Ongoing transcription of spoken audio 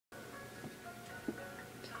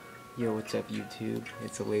Yo, what's up YouTube?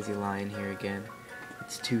 It's a Lazy Lion here again.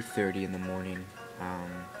 It's 2:30 in the morning.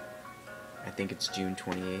 I think it's June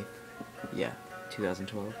 28th. Yeah,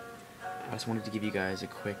 2012. I just wanted to give you guys a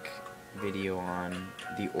quick video on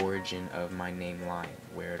the origin of my name Lion,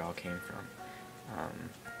 where it all came from.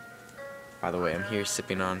 By the way, I'm here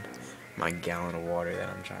sipping on my gallon of water that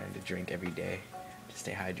I'm trying to drink every day to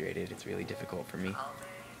stay hydrated. It's really difficult for me.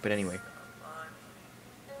 But anyway,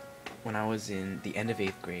 when I was in the end of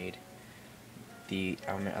 8th grade,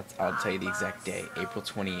 I'll tell you the exact day, April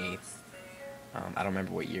 28th. I don't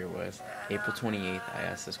remember what year it was. April 28th, I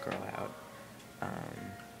asked this girl out,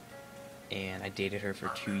 and I dated her for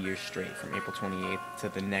 2 years straight, from April 28th to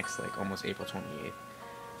the next, like, almost April 28th,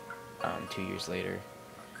 2 years later.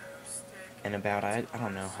 And about, I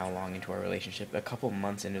don't know how long into our relationship, a couple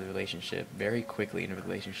months into the relationship, very quickly into the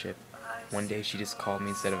relationship, one day she just called me,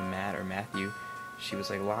 instead of Matt or Matthew, she was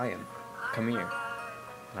like, "Lion, come here."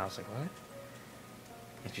 And I was like, "What?"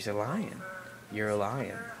 And she said, "Lion, you're a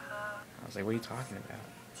lion." I was like, "What are you talking about?"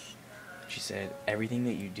 She said, "Everything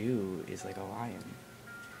that you do is like a lion.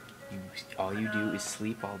 All you do is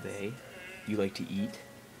sleep all day, you like to eat,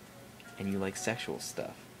 and you like sexual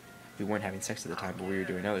stuff." We weren't having sex at the time, but we were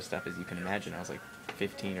doing other stuff, as you can imagine. I was like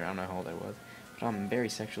 15, or I don't know how old I was. But I'm a very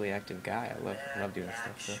sexually active guy. I love doing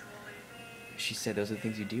stuff. So she said, "Those are the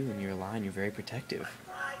things you do, and you're a lion. You're very protective.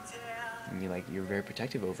 And you're very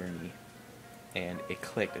protective over me." And it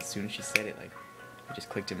clicked as soon as she said it. Like, it just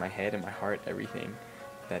clicked in my head and my heart, everything.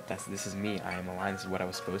 This is me. I am a lion. This is what I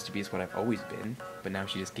was supposed to be. It's what I've always been. But now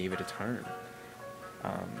she just gave it a turn.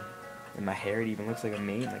 And my hair, it even looks like a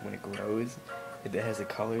mane. Like, when it grows, it has the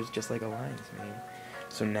colors just like a lion's mane.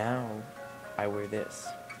 So now I wear this.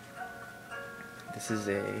 This is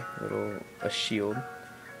a shield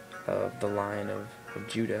of the Lion of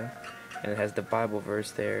Judah, and it has the Bible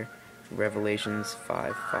verse there, Revelations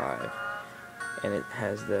 5:5, and it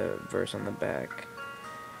has the verse on the back.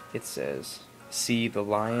 It says, "See, the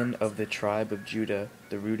Lion of the tribe of Judah,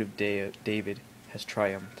 the root of David, has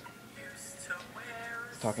triumphed."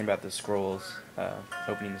 It's talking about the scrolls,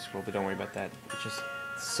 opening the scroll, but don't worry about that. It's just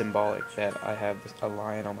symbolic that I have a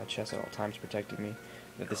lion on my chest at all times protecting me,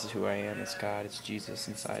 that this is who I am. It's God, it's Jesus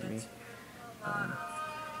inside me.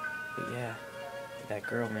 But yeah, that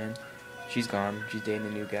girl, man, she's gone. She's dating a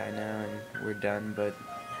new guy now, and we're done. But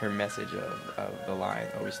her message of the lion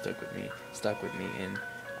always stuck with me, and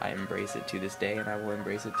I embrace it to this day, and I will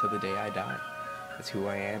embrace it till the day I die. It's who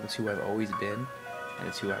I am. It's who I've always been, and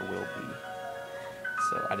it's who I will be.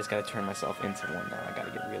 So I just gotta turn myself into one now. I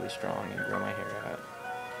gotta get really strong and grow my hair out.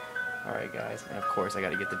 Alright, guys, and of course I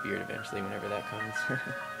gotta get the beard eventually, whenever that comes.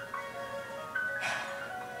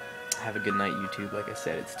 Have a good night, YouTube. Like I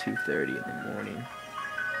said, it's 2:30 in the morning.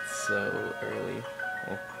 It's so early.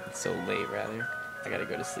 Well, it's so late, rather. I gotta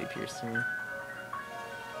go to sleep here soon.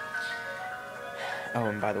 Oh,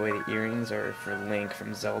 and by the way, the earrings are for Link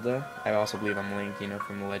from Zelda. I also believe I'm Link,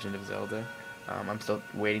 from The Legend of Zelda. I'm still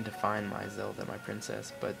waiting to find my Zelda, my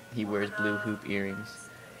princess, but he wears blue hoop earrings.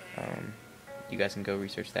 You guys can go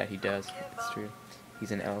research that. He does. It's true. He's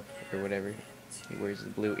an elf, or whatever. He wears the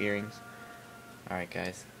blue earrings. Alright,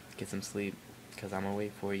 guys. Get some sleep, because I'm gonna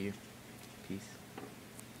wait for you. Peace.